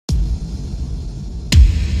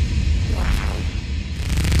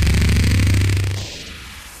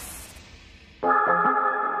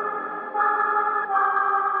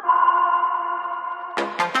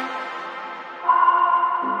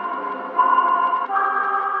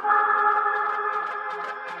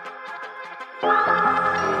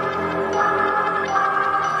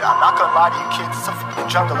I couldn't lie to you kids, it's a f***ing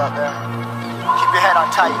jungle out there. Keep your head on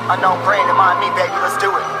tight, unknown brain and mind me, baby, let's do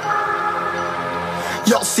it.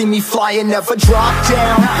 Y'all see me flying, never drop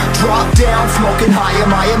down, smoking high,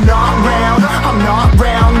 I am not round, I'm not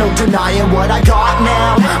round, no denying what I got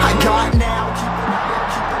now,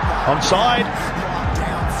 Onside,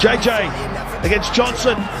 JJ against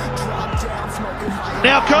Johnson,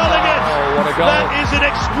 now curling it, what a goal. That is an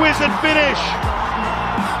exquisite finish.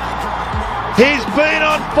 He's been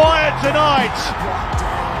on fire tonight.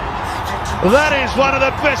 That is one of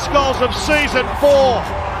the best goals of season 4.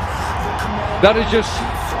 That is just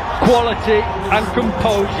quality and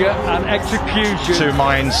composure and execution. Two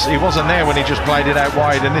minds. He wasn't there when he just played it out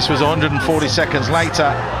wide, and this was 140 seconds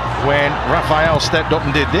later when Raphael stepped up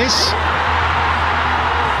and did this.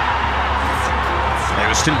 They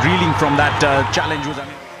were still reeling from that challenge.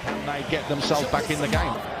 They get themselves back in the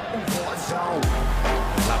game.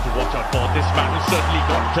 We'll have to watch out for this man who certainly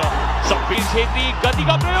got some pace. Henry गति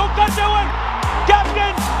का प्रयोग करते हुए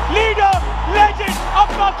captain, leader, legend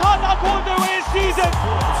अपना खाता खोलते हुए इस season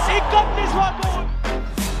 31वां goal.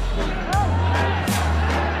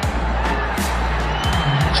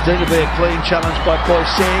 Still to be a clean challenge by Boy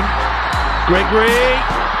Singh. Gregory,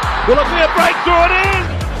 will it be a breakthrough? It is!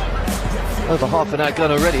 Over half an hour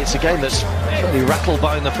gone already. It's a game that's fairly rattled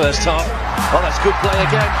by in the first half. Oh, that's good play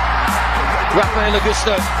again. Raphael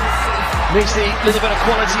Augusto needs the little bit of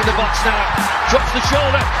quality in the box now. Drops the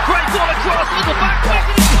shoulder. Great ball across, little back.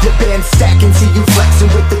 Your band stacking, see you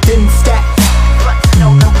flexing with the thin stack. Flexing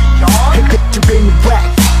on the beyond. Hey, bitch, you been whack.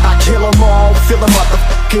 I kill them all, feel a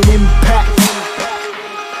motherfucking impact.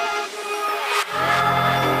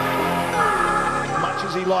 Much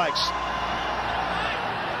as he likes.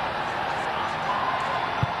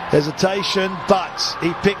 Hesitation, but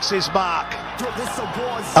he picks his mark.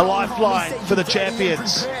 A lifeline for the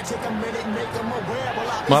champions.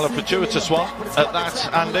 Well, a fortuitous one at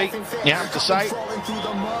that, Andy, you have to say.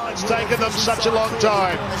 It's taken them such a long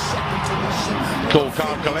time. Cool,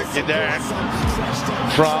 calm, collected there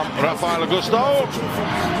from Raphael Augusto.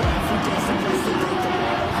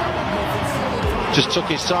 Just took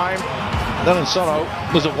his time. Then in Solo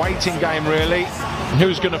was a waiting game, really.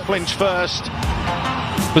 Who's going to flinch first?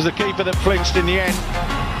 Was the keeper that flinched in the end.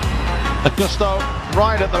 Augusto,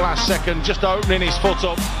 right at the last second, just opening his foot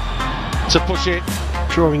up to push it.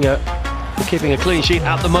 Keeping a clean sheet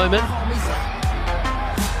at the moment.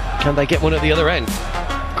 Can they get one at the other end?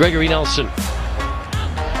 Gregory Nelson.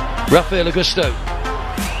 Raphael Augusto.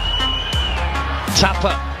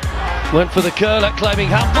 Tapper went for the curler, claiming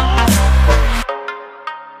handball.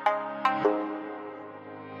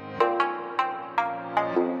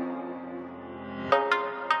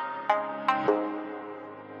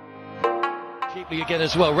 Cheaply again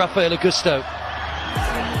as well, Raphael Augusto.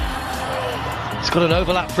 He's got an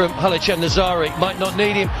overlap from Halicem Nazari, might not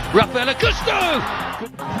need him. Raphael Augusto!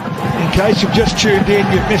 In case you've just tuned in,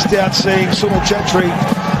 you've missed out seeing Sunil Chetri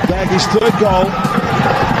bag his third goal.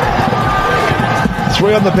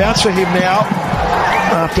 3 on the bounce for him now,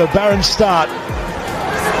 after a barren start.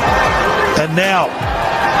 And now,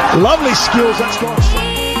 lovely skills, that's gone.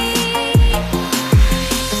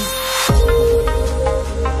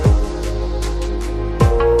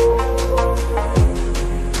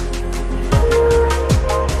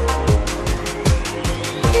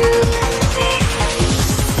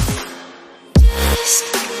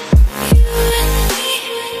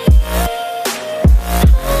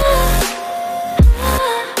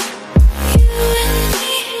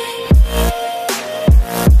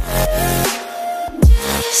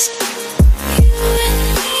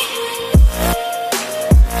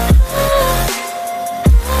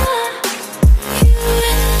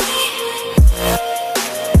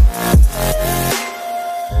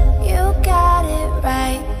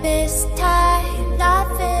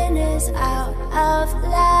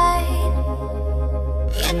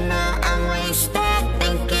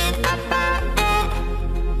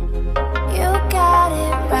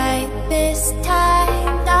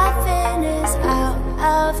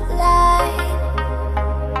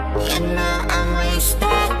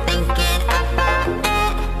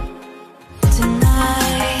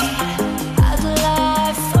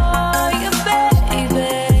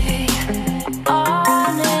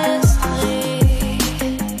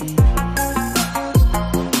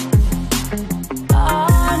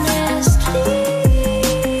 Honestly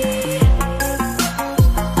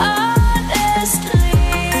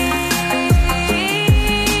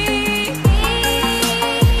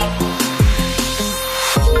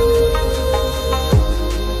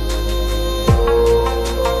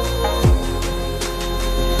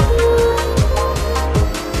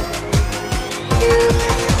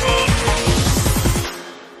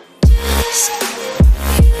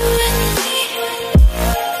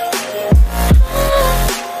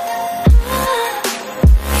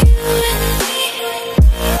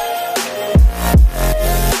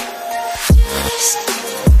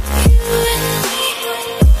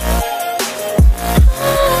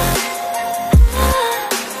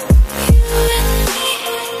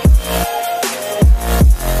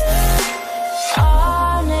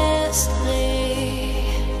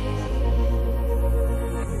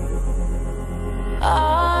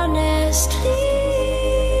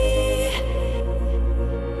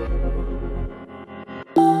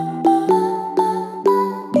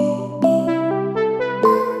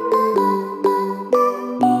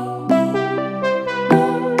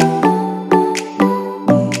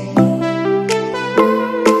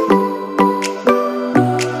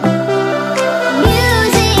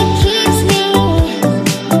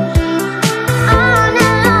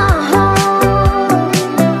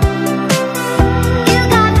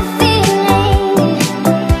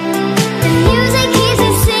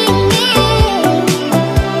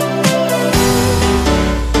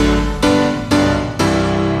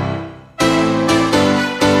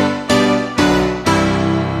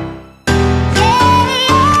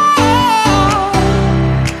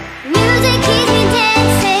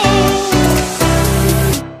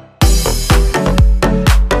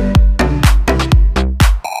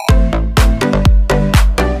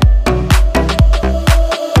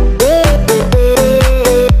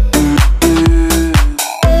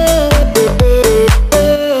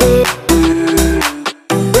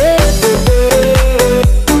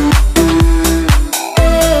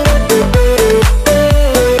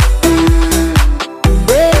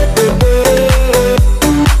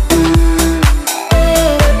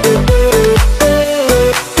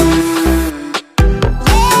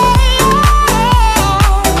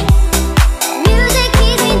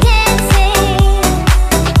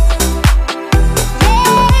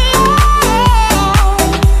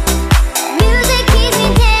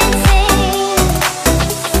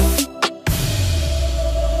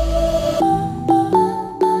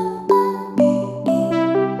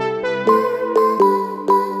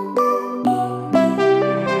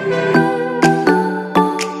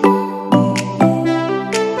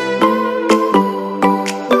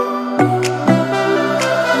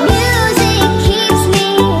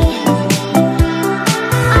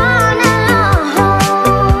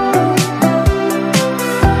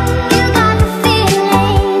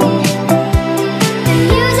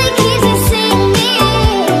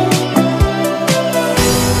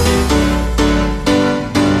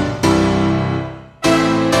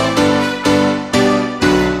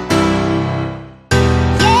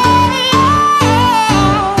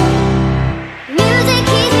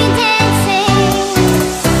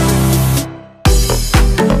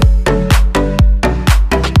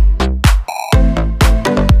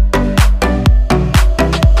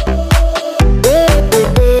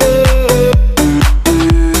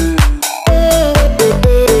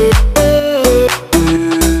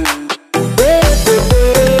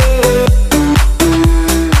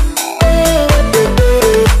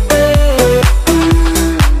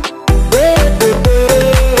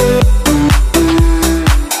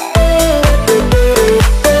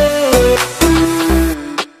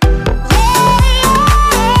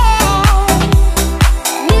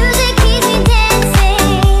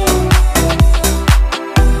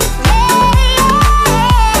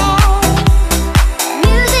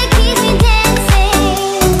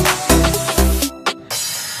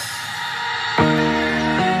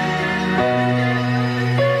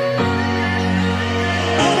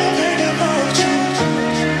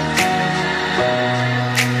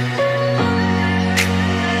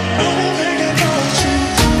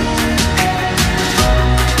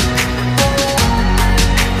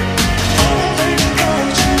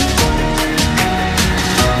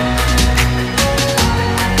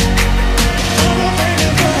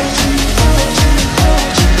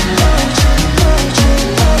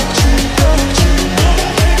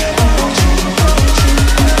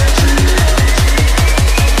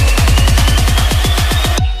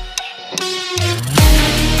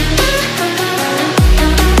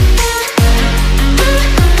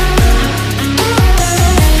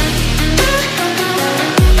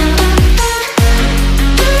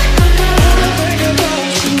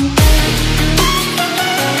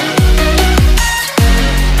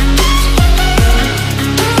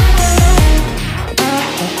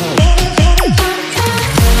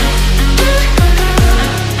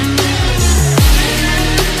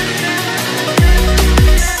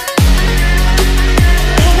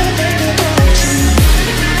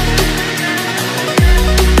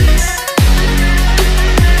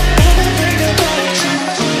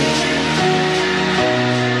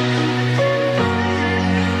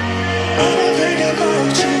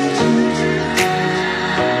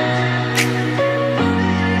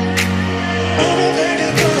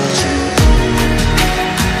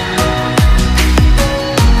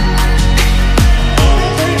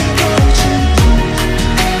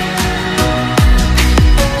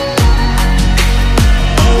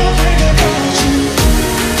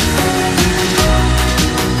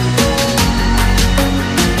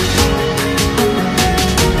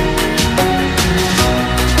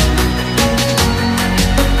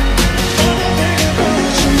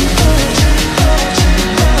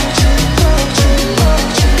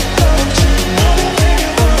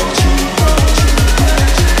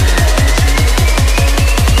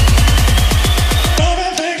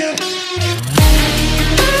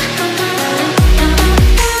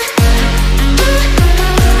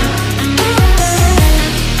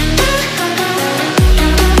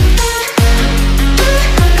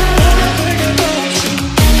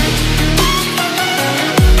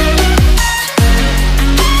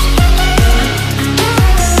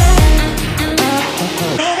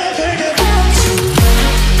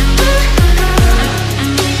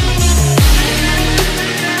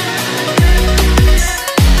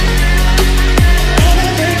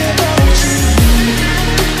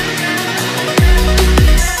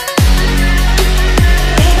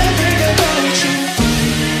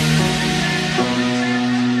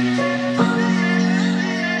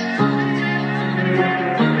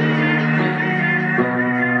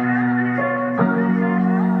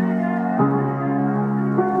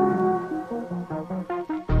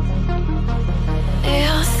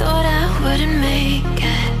couldn't make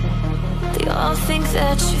it. They all think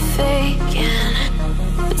that you're faking,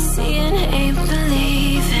 but seeing ain't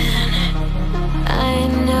believing. I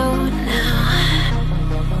know now.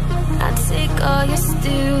 I take all your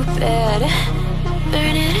stupid,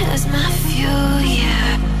 burn it as my fuel,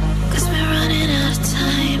 yeah. Cause we're running out of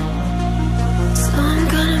time, so I'm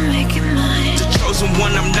gonna make it mine. The chosen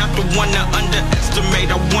one, I'm not the one to underestimate.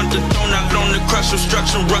 I want the throne, I learn to crush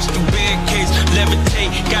obstruction, rush through barricades, levitate.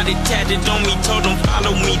 Got it tatted on me, told them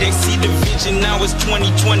follow me. They see the vision, now it's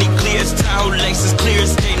 2020, clear as Tahoe laces, clear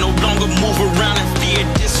as day. No longer move around in fear,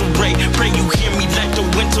 disarray. Pray you hear me like the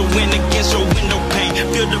winter wind against your window pane.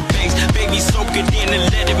 Feel the bass, baby, soak it in and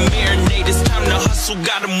let it marinate. It's time to hustle,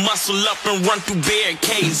 gotta muscle up and run through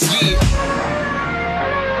barricades, yeah.